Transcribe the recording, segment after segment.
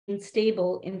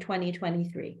stable in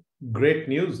 2023. Great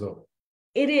news, though.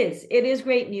 It is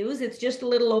great news. It's just a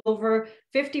little over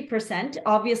 50%,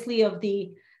 obviously, of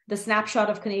the snapshot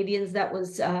of Canadians that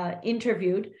was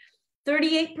interviewed.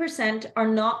 38% are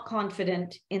not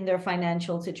confident in their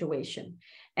financial situation.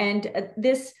 And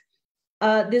this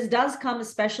does come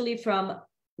especially from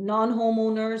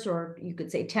non-homeowners, or you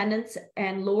could say tenants,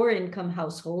 and lower income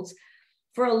households.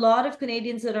 For a lot of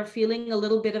Canadians that are feeling a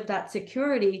little bit of that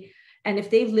security, and if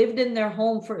they've lived in their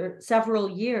home for several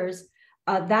years,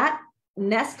 that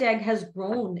nest egg has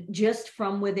grown just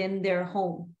from within their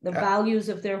home. The values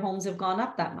of their homes have gone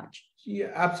up that much.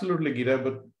 Yeah, absolutely, Geeta.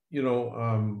 But,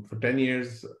 for 10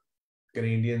 years,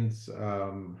 Canadians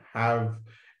have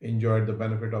enjoyed the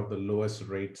benefit of the lowest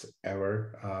rates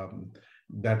ever.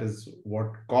 That is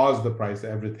what caused the price,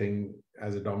 everything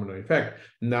as a domino effect.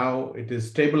 Now it is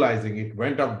stabilizing. It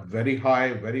went up very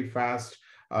high, very fast,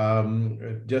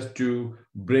 just to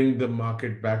bring the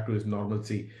market back to its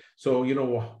normalcy. So,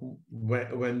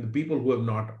 when the people who have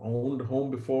not owned a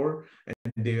home before and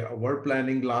they were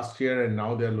planning last year and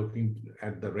now they're looking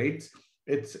at the rates,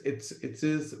 it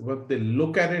is what they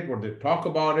look at it, what they talk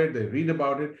about it, they read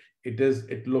about it.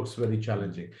 It looks very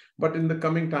challenging. But in the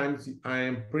coming times, I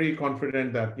am pretty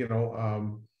confident that,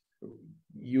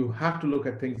 you have to look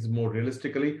at things more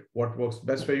realistically, what works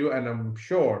best for you. And I'm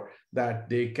sure that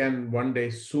they can one day,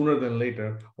 sooner than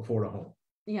later, afford a home.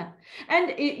 Yeah.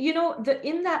 And,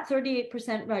 in that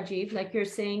 38%, Rajiv, like you're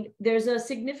saying, there's a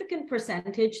significant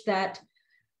percentage that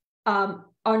are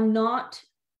not,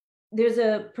 there's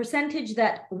a percentage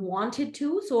that wanted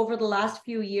to. So over the last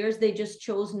few years, they just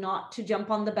chose not to jump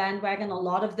on the bandwagon. A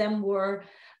lot of them were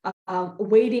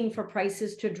waiting for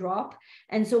prices to drop.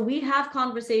 And so we have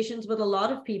conversations with a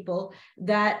lot of people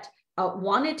that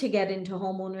wanted to get into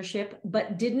home ownership,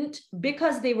 but didn't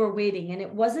because they were waiting. And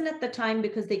it wasn't at the time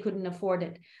because they couldn't afford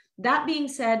it. That being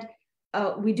said,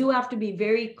 we do have to be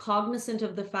very cognizant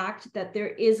of the fact that there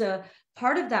is a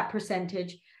part of that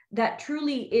percentage that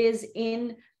truly is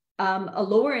in a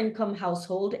lower income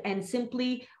household, and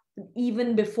simply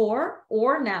even before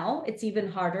or now, it's even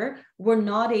harder, we're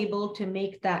not able to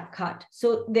make that cut.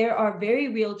 So there are very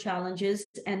real challenges,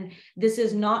 and this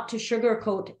is not to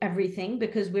sugarcoat everything,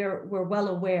 because we're well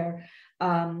aware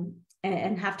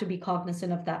and have to be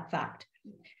cognizant of that fact.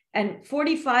 And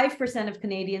 45% of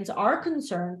Canadians are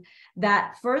concerned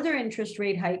that further interest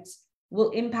rate hikes will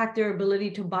impact their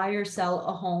ability to buy or sell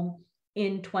a home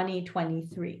in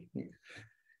 2023.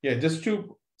 Yeah, just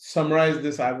to summarize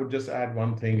this, I would just add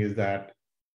one thing, is that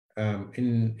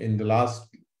in the last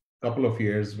couple of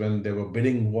years, when there were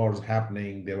bidding wars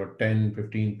happening, there were 10,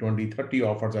 15, 20, 30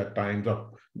 offers at times.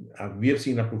 We have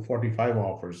seen up to 45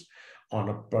 offers on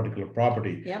a particular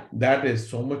property. Yep. That is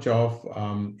so much of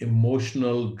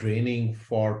emotional draining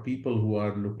for people who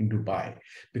are looking to buy,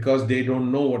 because they don't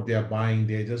know what they are buying.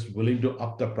 They're just willing to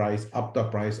up the price,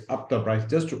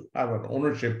 just to have an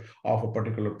ownership of a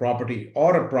particular property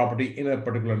or a property in a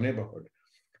particular neighborhood.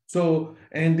 So,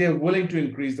 and they're willing to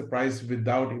increase the price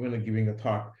without even giving a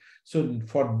thought. So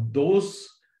for those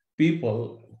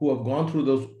people who have gone through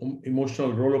those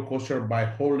emotional roller coaster by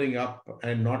holding up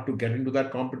and not to get into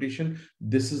that competition,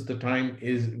 this is the time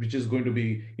which is going to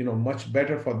be, much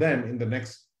better for them in the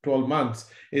next 12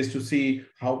 months, is to see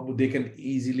how they can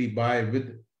easily buy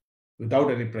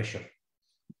without any pressure.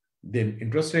 The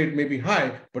interest rate may be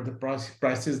high, but the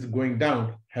prices going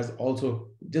down has also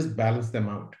just balanced them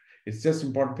out. It's just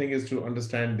important thing is to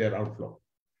understand their outflow.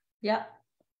 Yeah.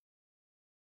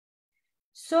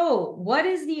 So what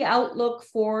is the outlook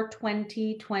for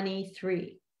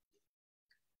 2023?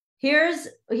 Here's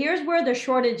where the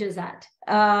shortage is at.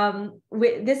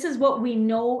 This is what we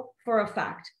know for a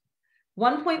fact.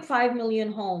 1.5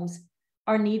 million homes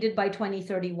are needed by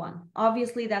 2031.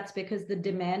 Obviously, that's because the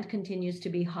demand continues to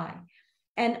be high.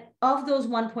 And of those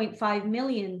 1.5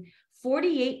 million,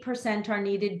 48% are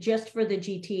needed just for the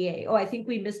GTA. Oh, I think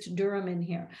we missed Durham in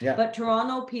here. Yeah. But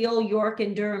Toronto, Peel, York,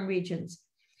 and Durham regions.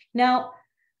 Now,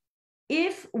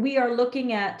 if we're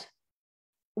looking at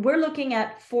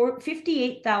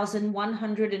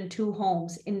 58,102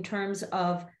 homes in terms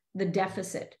of the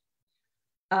deficit,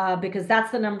 because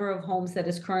that's the number of homes that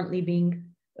is currently being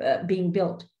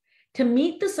built. To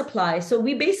meet the supply, so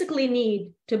we basically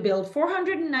need to build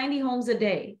 490 homes a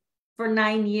day for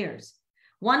 9 years.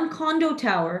 One condo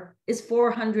tower is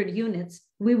 400 units.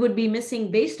 We would be missing,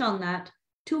 based on that,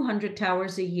 200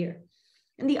 towers a year.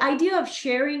 And the idea of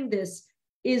sharing this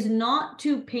is not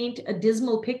to paint a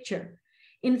dismal picture.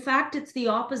 In fact, it's the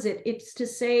opposite. It's to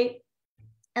say,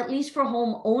 at least for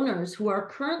home owners who are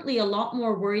currently a lot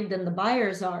more worried than the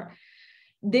buyers are,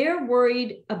 they're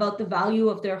worried about the value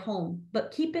of their home.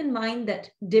 But keep in mind that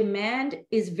demand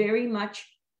is very much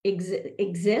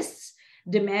exists.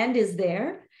 Demand is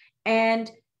there. And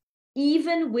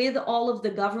even with all of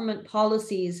the government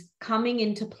policies coming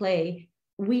into play,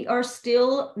 we are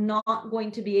still not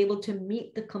going to be able to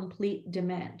meet the complete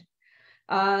demand.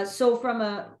 So from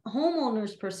a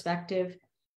homeowner's perspective,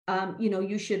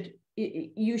 you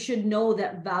should know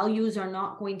that values are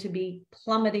not going to be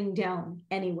plummeting down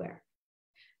anywhere.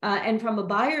 And from a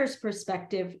buyer's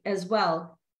perspective as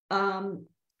well, that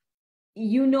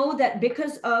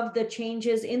because of the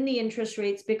changes in the interest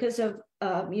rates, because of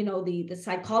the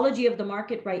psychology of the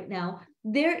market right now,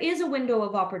 there is a window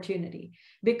of opportunity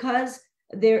because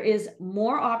there are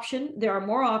more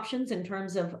options in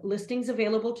terms of listings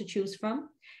available to choose from,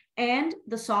 and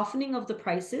the softening of the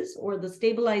prices or the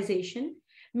stabilization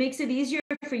makes it easier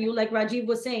for you, like Rajiv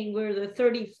was saying, where the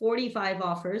 30, 45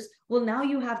 offers, well, now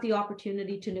you have the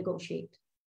opportunity to negotiate.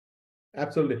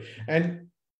 Absolutely. And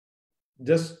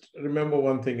just remember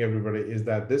one thing, everybody, is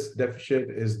that this deficit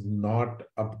is not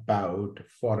about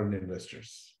foreign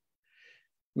investors.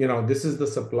 This is the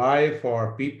supply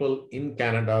for people in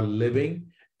Canada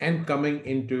living and coming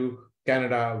into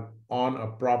Canada on a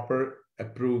proper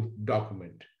approved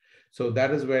document. So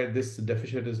that is where this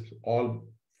deficit is all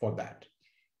for that.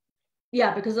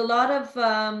 Yeah, because a lot of,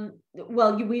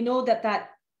 we know that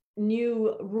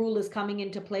new rule is coming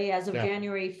into play as of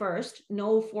January 1st,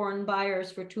 no foreign buyers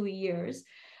for 2 years.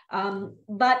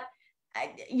 But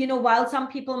while some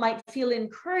people might feel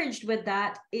encouraged with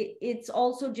that, it's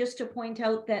also just to point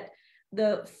out that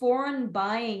the foreign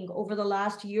buying over the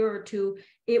last year or two,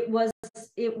 it was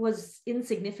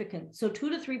insignificant. So 2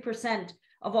 to 3%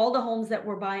 of all the homes that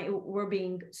were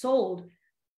being sold,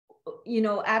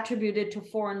 attributed to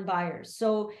foreign buyers.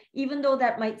 So even though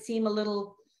that might seem a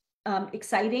little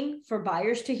exciting for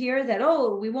buyers to hear that,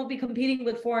 oh, we won't be competing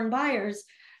with foreign buyers,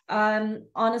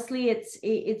 honestly,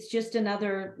 it's just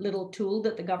another little tool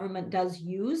that the government does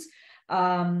use,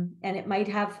 and it might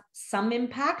have some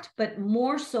impact, but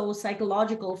more so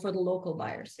psychological for the local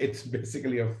buyers. It's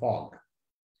basically a fog,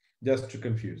 just to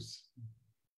confuse.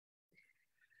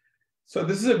 So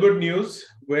this is a good news.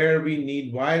 Why we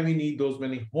need those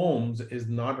many homes is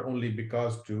not only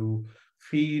because to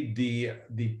feed the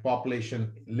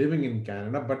population living in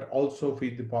Canada, but also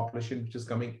feed the population which is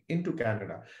coming into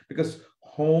Canada. Because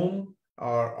home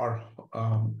or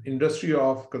industry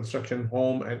of construction,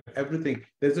 home and everything,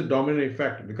 there's a domino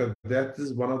effect, because that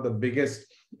is one of the biggest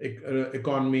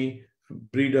economy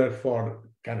breeder for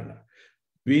Canada.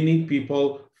 We need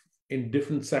people in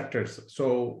different sectors,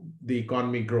 so the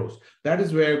economy grows. That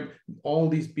is where all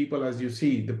these people, as you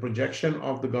see, the projection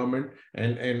of the government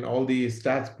and all the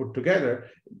stats put together,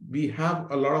 we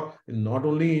have a lot of, not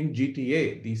only in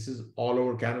GTA, this is all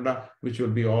over Canada, which will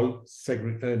be all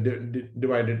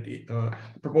divided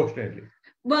proportionately.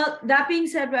 Well, that being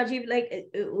said, Rajiv,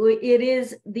 it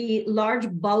is the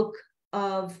large bulk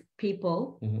of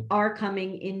people are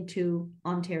coming into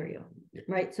Ontario.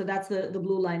 Right. So that's the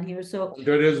blue line here. So it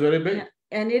is very big. Yeah,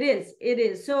 and it is.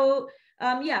 So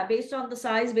based on the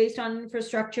size, based on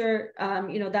infrastructure,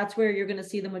 that's where you're going to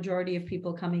see the majority of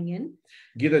people coming in.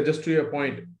 Geeta, just to your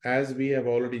point, as we have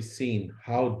already seen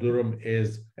how Durham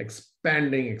is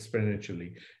expanding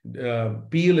exponentially,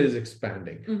 Peel is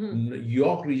expanding,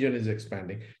 York region is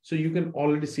expanding. So you can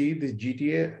already see the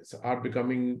GTAs are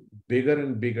becoming bigger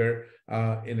and bigger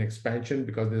in expansion,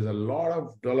 because there's a lot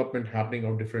of development happening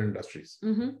of different industries.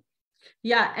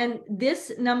 Yeah, and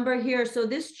this number here, so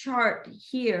this chart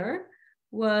here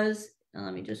was,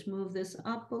 let me just move this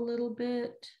up a little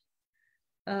bit.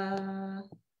 Hold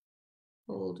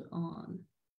on.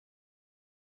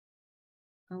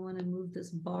 I want to move this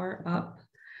bar up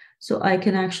so I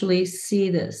can actually see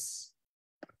this.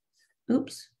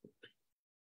 Oops.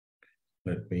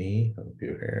 Let me help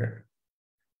you here.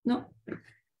 No.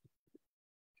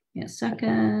 Yeah,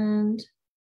 second.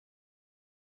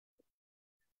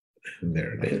 And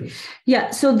there it is.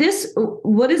 Yeah, so this,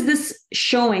 what is this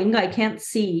showing? I can't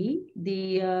see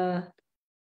the, I'm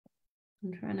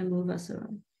trying to move us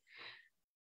around.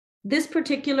 This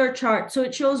particular chart, so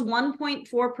it shows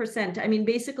 1.4%. I mean,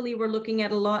 basically, we're looking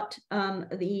at a lot,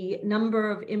 the number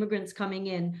of immigrants coming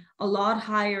in, a lot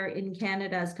higher in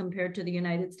Canada as compared to the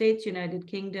United States, United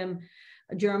Kingdom,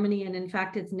 Germany, and in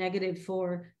fact, it's negative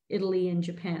for Italy and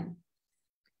Japan.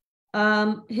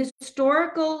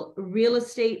 Historical real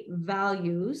estate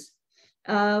values.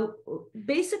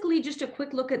 Basically, just a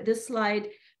quick look at this slide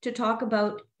to talk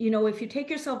about, if you take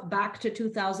yourself back to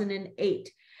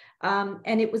 2008,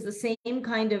 And it was the same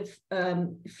kind of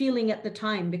feeling at the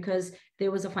time, because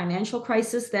there was a financial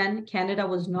crisis then. Canada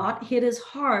was not hit as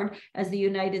hard as the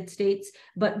United States,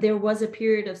 but there was a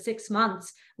period of 6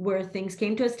 months where things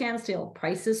came to a standstill,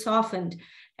 prices softened,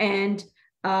 and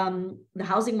the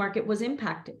housing market was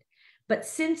impacted. But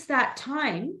since that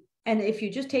time, and if you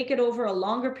just take it over a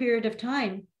longer period of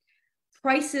time,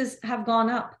 prices have gone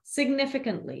up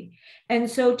significantly. And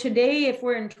so today, if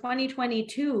we're in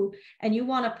 2022 and you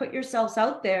want to put yourselves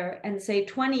out there and say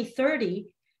 2030,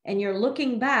 and you're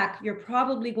looking back, you're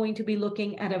probably going to be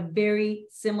looking at a very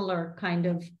similar kind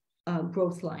of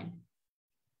growth line.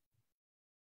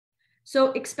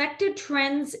 So expected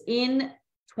trends in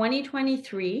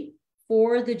 2023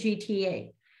 for the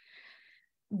GTA.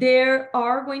 There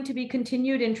are going to be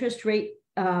continued interest rate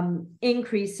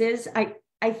increases.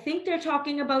 I think they're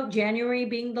talking about January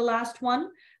being the last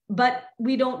one, but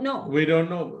we don't know. We don't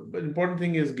know. But important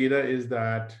thing is, Geeta, is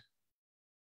that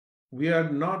we are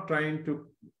not trying to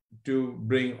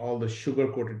bring all the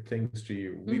sugar-coated things to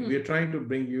you. We are trying to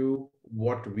bring you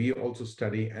what we also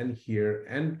study and hear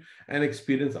and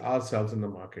experience ourselves in the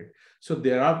market. So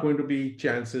there are going to be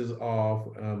chances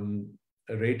of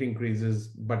rate increases,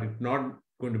 but it's not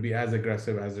going to be as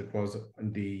aggressive as it was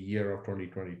in the year of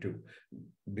 2022,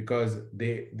 because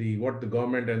what the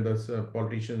government and the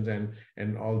politicians and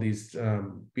all these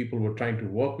people were trying to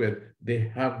work with,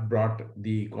 they have brought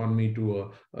the economy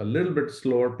to a little bit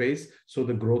slower pace, so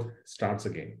the growth starts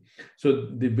again. So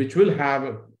which will have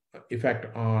an effect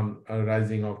on a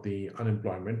rising of the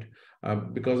unemployment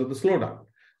because of the slowdown.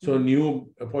 So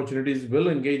new opportunities will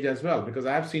engage as well, because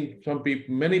I've seen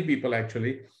many people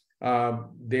actually,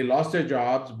 they lost their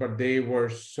jobs, but they were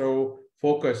so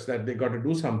focused that they got to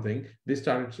do something. They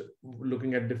started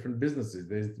looking at different businesses.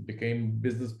 They became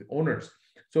business owners.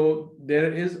 So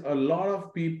there is a lot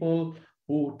of people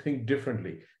who think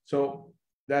differently. So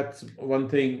that's one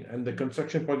thing. And the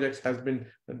construction projects has been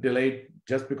delayed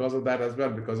just because of that as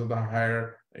well, because of the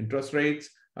higher interest rates.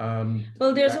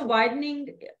 Well, there's a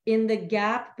widening in the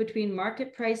gap between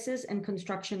market prices and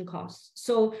construction costs.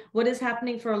 So what is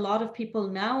happening for a lot of people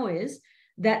now is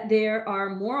that there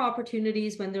are more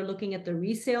opportunities when they're looking at the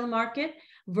resale market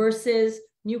versus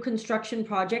new construction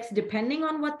projects, depending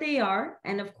on what they are.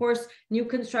 And of course, new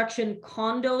construction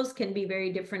condos can be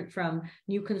very different from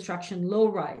new construction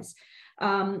low-rise.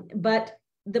 But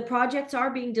the projects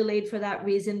are being delayed for that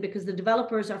reason, because the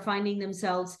developers are finding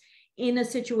themselves in a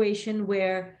situation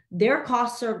where their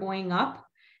costs are going up.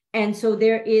 And so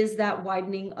there is that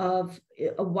widening of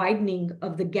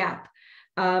the gap.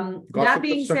 That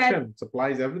being said,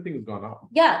 supplies, everything has gone up.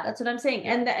 Yeah, that's what I'm saying.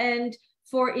 And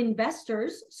for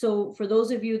investors, so for those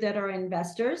of you that are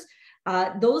investors,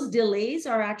 those delays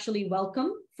are actually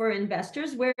welcome for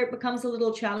investors. Where it becomes a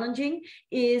little challenging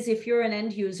is if you're an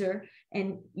end user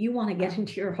and you want to get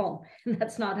into your home, and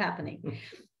that's not happening.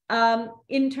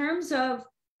 In terms of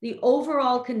the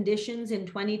overall conditions in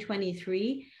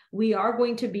 2023, we are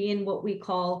going to be in what we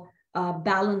call a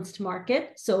balanced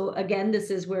market. So again,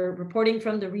 we're reporting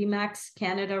from the RE/MAX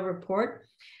Canada report.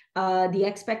 The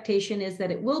expectation is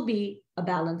that it will be a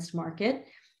balanced market.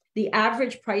 The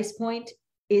average price point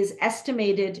is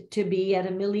estimated to be at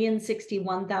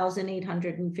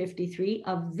 $1,061,853,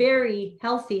 a very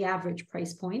healthy average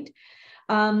price point.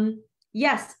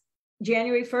 Yes,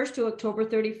 January 1st to October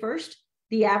 31st,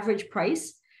 the average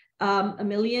price,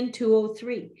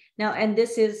 $1,203,000. Now, and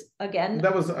this is again,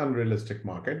 that was an unrealistic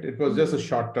market. It was just a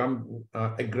short-term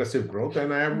aggressive growth,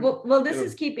 and this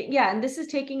is keeping, and this is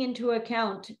taking into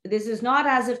account. This is not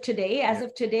as of today. As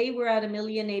of today, we're at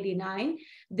 $1,089,000.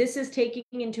 This is taking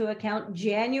into account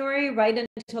January right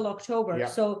until October. Yeah.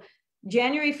 So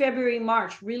January, February,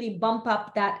 March really bump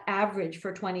up that average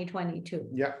for 2022.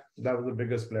 Yeah, that was the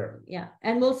biggest player. Yeah,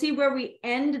 and we'll see where we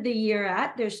end the year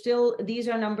at. These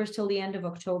are numbers till the end of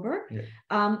October. Yeah.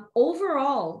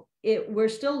 Overall, we're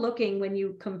still looking, when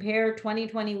you compare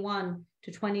 2021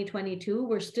 to 2022,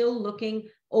 we're still looking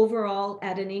overall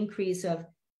at an increase of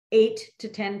 8 to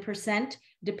 10%,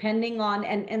 depending on,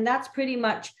 and that's pretty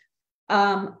much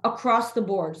across the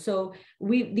board. So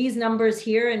these numbers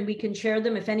here, and we can share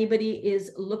them. If anybody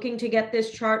is looking to get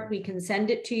this chart, we can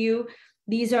send it to you.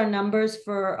 These are numbers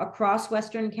for across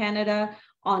Western Canada,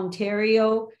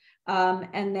 Ontario,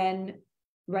 and then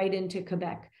right into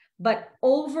Quebec. But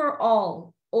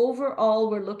overall,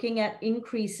 we're looking at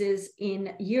increases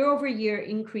in year-over-year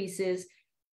increases,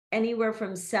 anywhere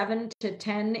from 7 to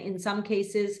 10, in some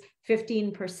cases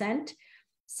 15%.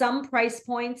 Some price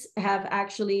points have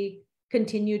actually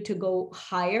continued to go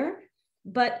higher,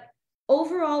 but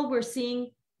overall we're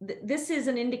seeing this is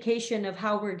an indication of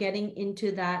how we're getting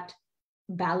into that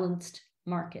balanced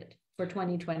market for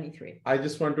 2023. I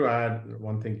just want to add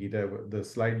one thing, Geeta. The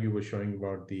slide you were showing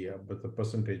about the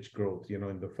percentage growth,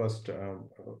 in the first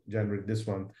January, this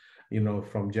one,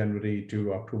 from January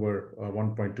to October,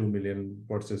 1.2 million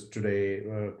versus today,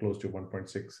 close to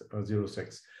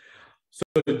 1.606.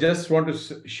 So just want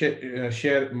to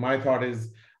share my thought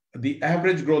is the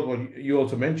average growth, what you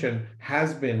also mentioned,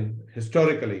 has been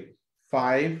historically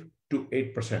 5 to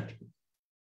 8%.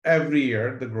 Every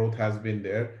year, the growth has been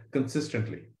there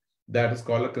consistently. That is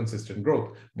called a consistent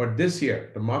growth. But this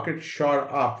year, the market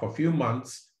shot up for a few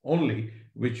months only,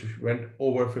 which went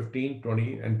over 15,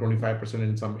 20, and 25%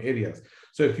 in some areas.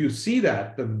 So if you see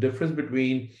that, the difference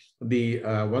between the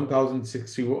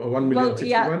 1,061 million, well,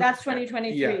 yeah, that's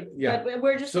 2023. Yeah. But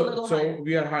we're just a little higher. So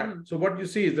we are high. So what you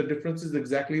see is the difference is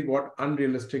exactly what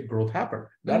unrealistic growth happened.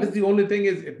 That is the only thing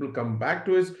is it will come back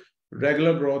to its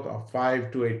regular growth of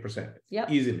 5 to 8%.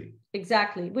 Easily.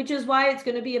 Exactly, which is why it's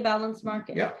going to be a balanced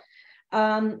market. Yeah.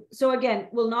 So again,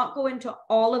 we'll not go into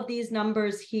all of these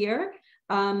numbers here,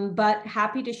 but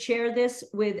happy to share this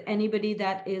with anybody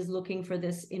that is looking for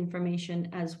this information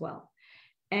as well.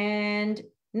 And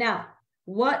now,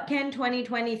 what can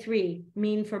 2023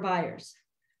 mean for buyers?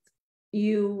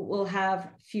 You will have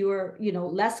fewer,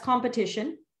 less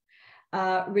competition,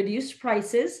 reduced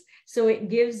prices. So it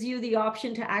gives you the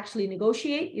option to actually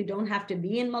negotiate. You don't have to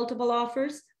be in multiple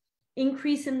offers.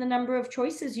 Increase in the number of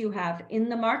choices you have in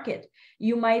the market.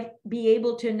 You might be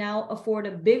able to now afford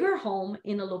a bigger home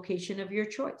in a location of your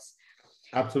choice.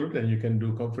 Absolutely. And you can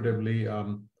do comfortably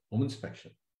home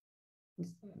inspection.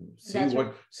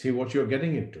 See what you're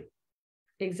getting into.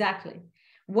 Exactly.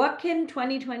 What can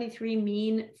 2023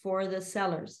 mean for the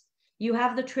sellers? You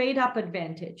have the trade up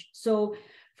advantage. So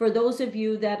for those of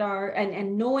you that are,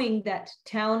 and knowing that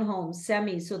townhomes,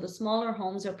 semis, so the smaller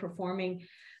homes are performing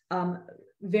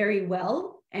very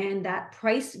well, and that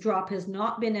price drop has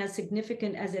not been as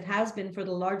significant as it has been for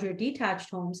the larger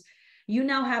detached homes, you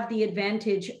now have the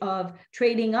advantage of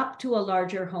trading up to a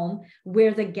larger home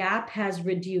where the gap has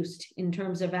reduced in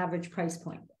terms of average price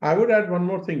point. I would add one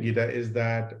more thing, Geeta, is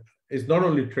that it's not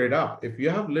only trade up. If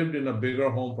you have lived in a bigger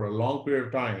home for a long period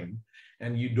of time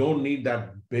and you don't need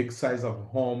that big size of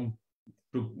home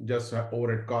to just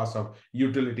overhead costs of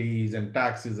utilities and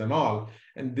taxes and all.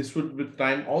 And this would be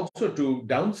time also to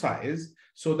downsize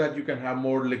so that you can have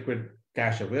more liquid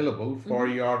cash available for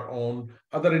your own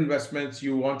other investments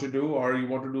you want to do, or you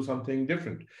want to do something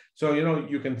different. So,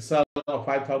 you can sell a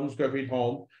 5,000 square feet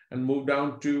home and move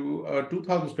down to a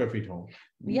 2,000 square feet home.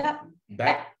 Yep.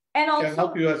 That and also can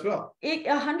help you as well.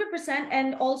 100%.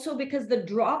 And also because the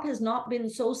drop has not been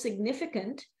so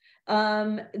significant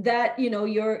that,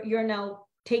 you're now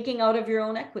taking out of your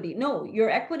own equity. No, your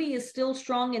equity is still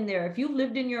strong in there. If you've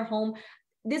lived in your home,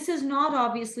 this is not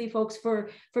obviously, folks, for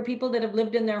people that have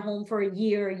lived in their home for a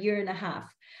year and a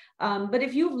half. But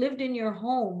if you've lived in your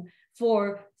home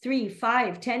for 3,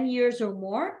 5, 10 years or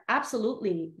more,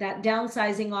 absolutely, that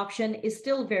downsizing option is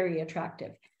still very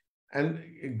attractive. And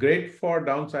great for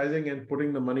downsizing and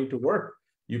putting the money to work.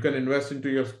 You can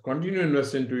continue to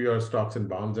invest into your stocks and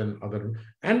bonds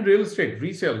and real estate,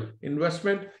 resale,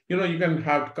 investment. You can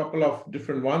have a couple of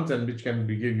different ones and which can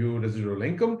give you residual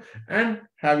income and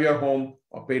have your home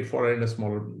paid for in a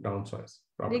smaller downsize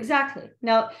property. Exactly.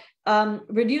 Now,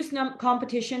 reduce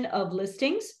competition of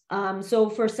listings. So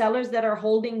for sellers that are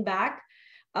holding back,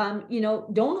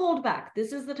 don't hold back.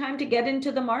 This is the time to get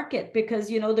into the market because,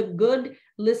 the good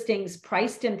listings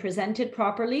priced and presented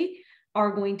properly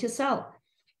are going to sell.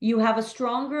 You have a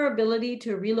stronger ability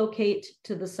to relocate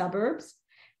to the suburbs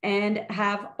and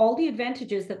have all the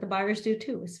advantages that the buyers do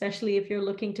too, especially if you're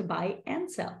looking to buy and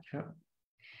sell.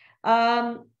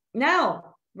 Yeah.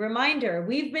 Now, reminder,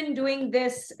 we've been doing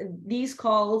these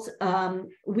calls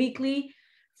weekly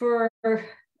for the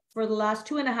last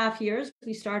 2.5 years.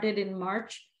 We started in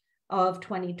March of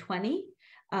 2020.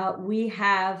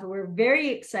 We're very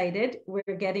excited.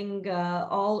 We're getting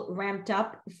all ramped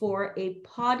up for a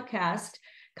podcast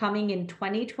coming in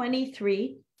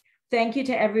 2023. Thank you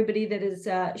to everybody that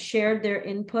has shared their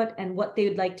input and what they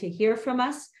would like to hear from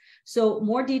us. So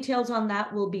more details on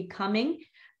that will be coming.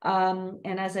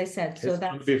 And as I said, so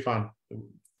that will be fun.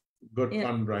 Good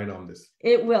fun ride on this.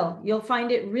 It will. You'll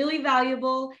find it really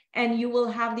valuable, and you will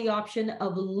have the option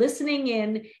of listening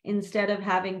in instead of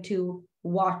having to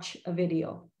watch a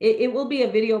video. It will be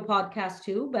a video podcast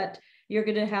too, but you're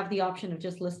going to have the option of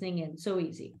just listening in. So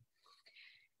easy.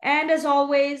 And as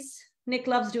always, Nick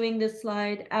loves doing this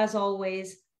slide. As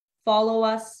always, follow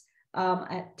us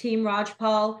at Team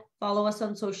Rajpal. Follow us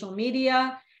on social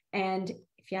media. And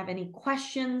if you have any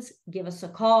questions, give us a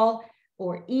call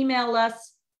or email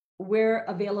us. we're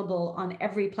available on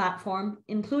every platform,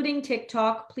 including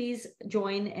TikTok. Please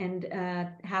join and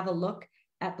have a look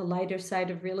at the lighter side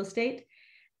of real estate.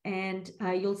 And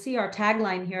you'll see our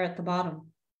tagline here at the bottom.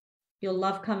 You'll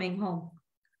love coming home.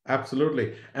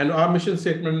 Absolutely. And our mission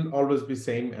statement always be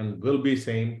same and will be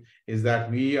same, is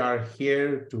that we are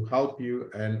here to help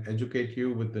you and educate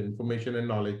you with the information and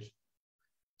knowledge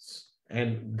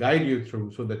and guide you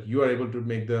through so that you are able to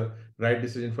make the right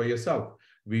decision for yourself.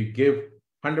 We give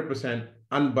 100%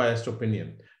 unbiased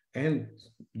opinion and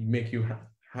make you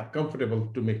comfortable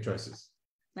to make choices.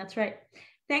 That's right.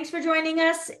 Thanks for joining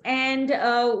us, and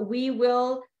we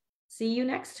will see you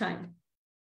next time.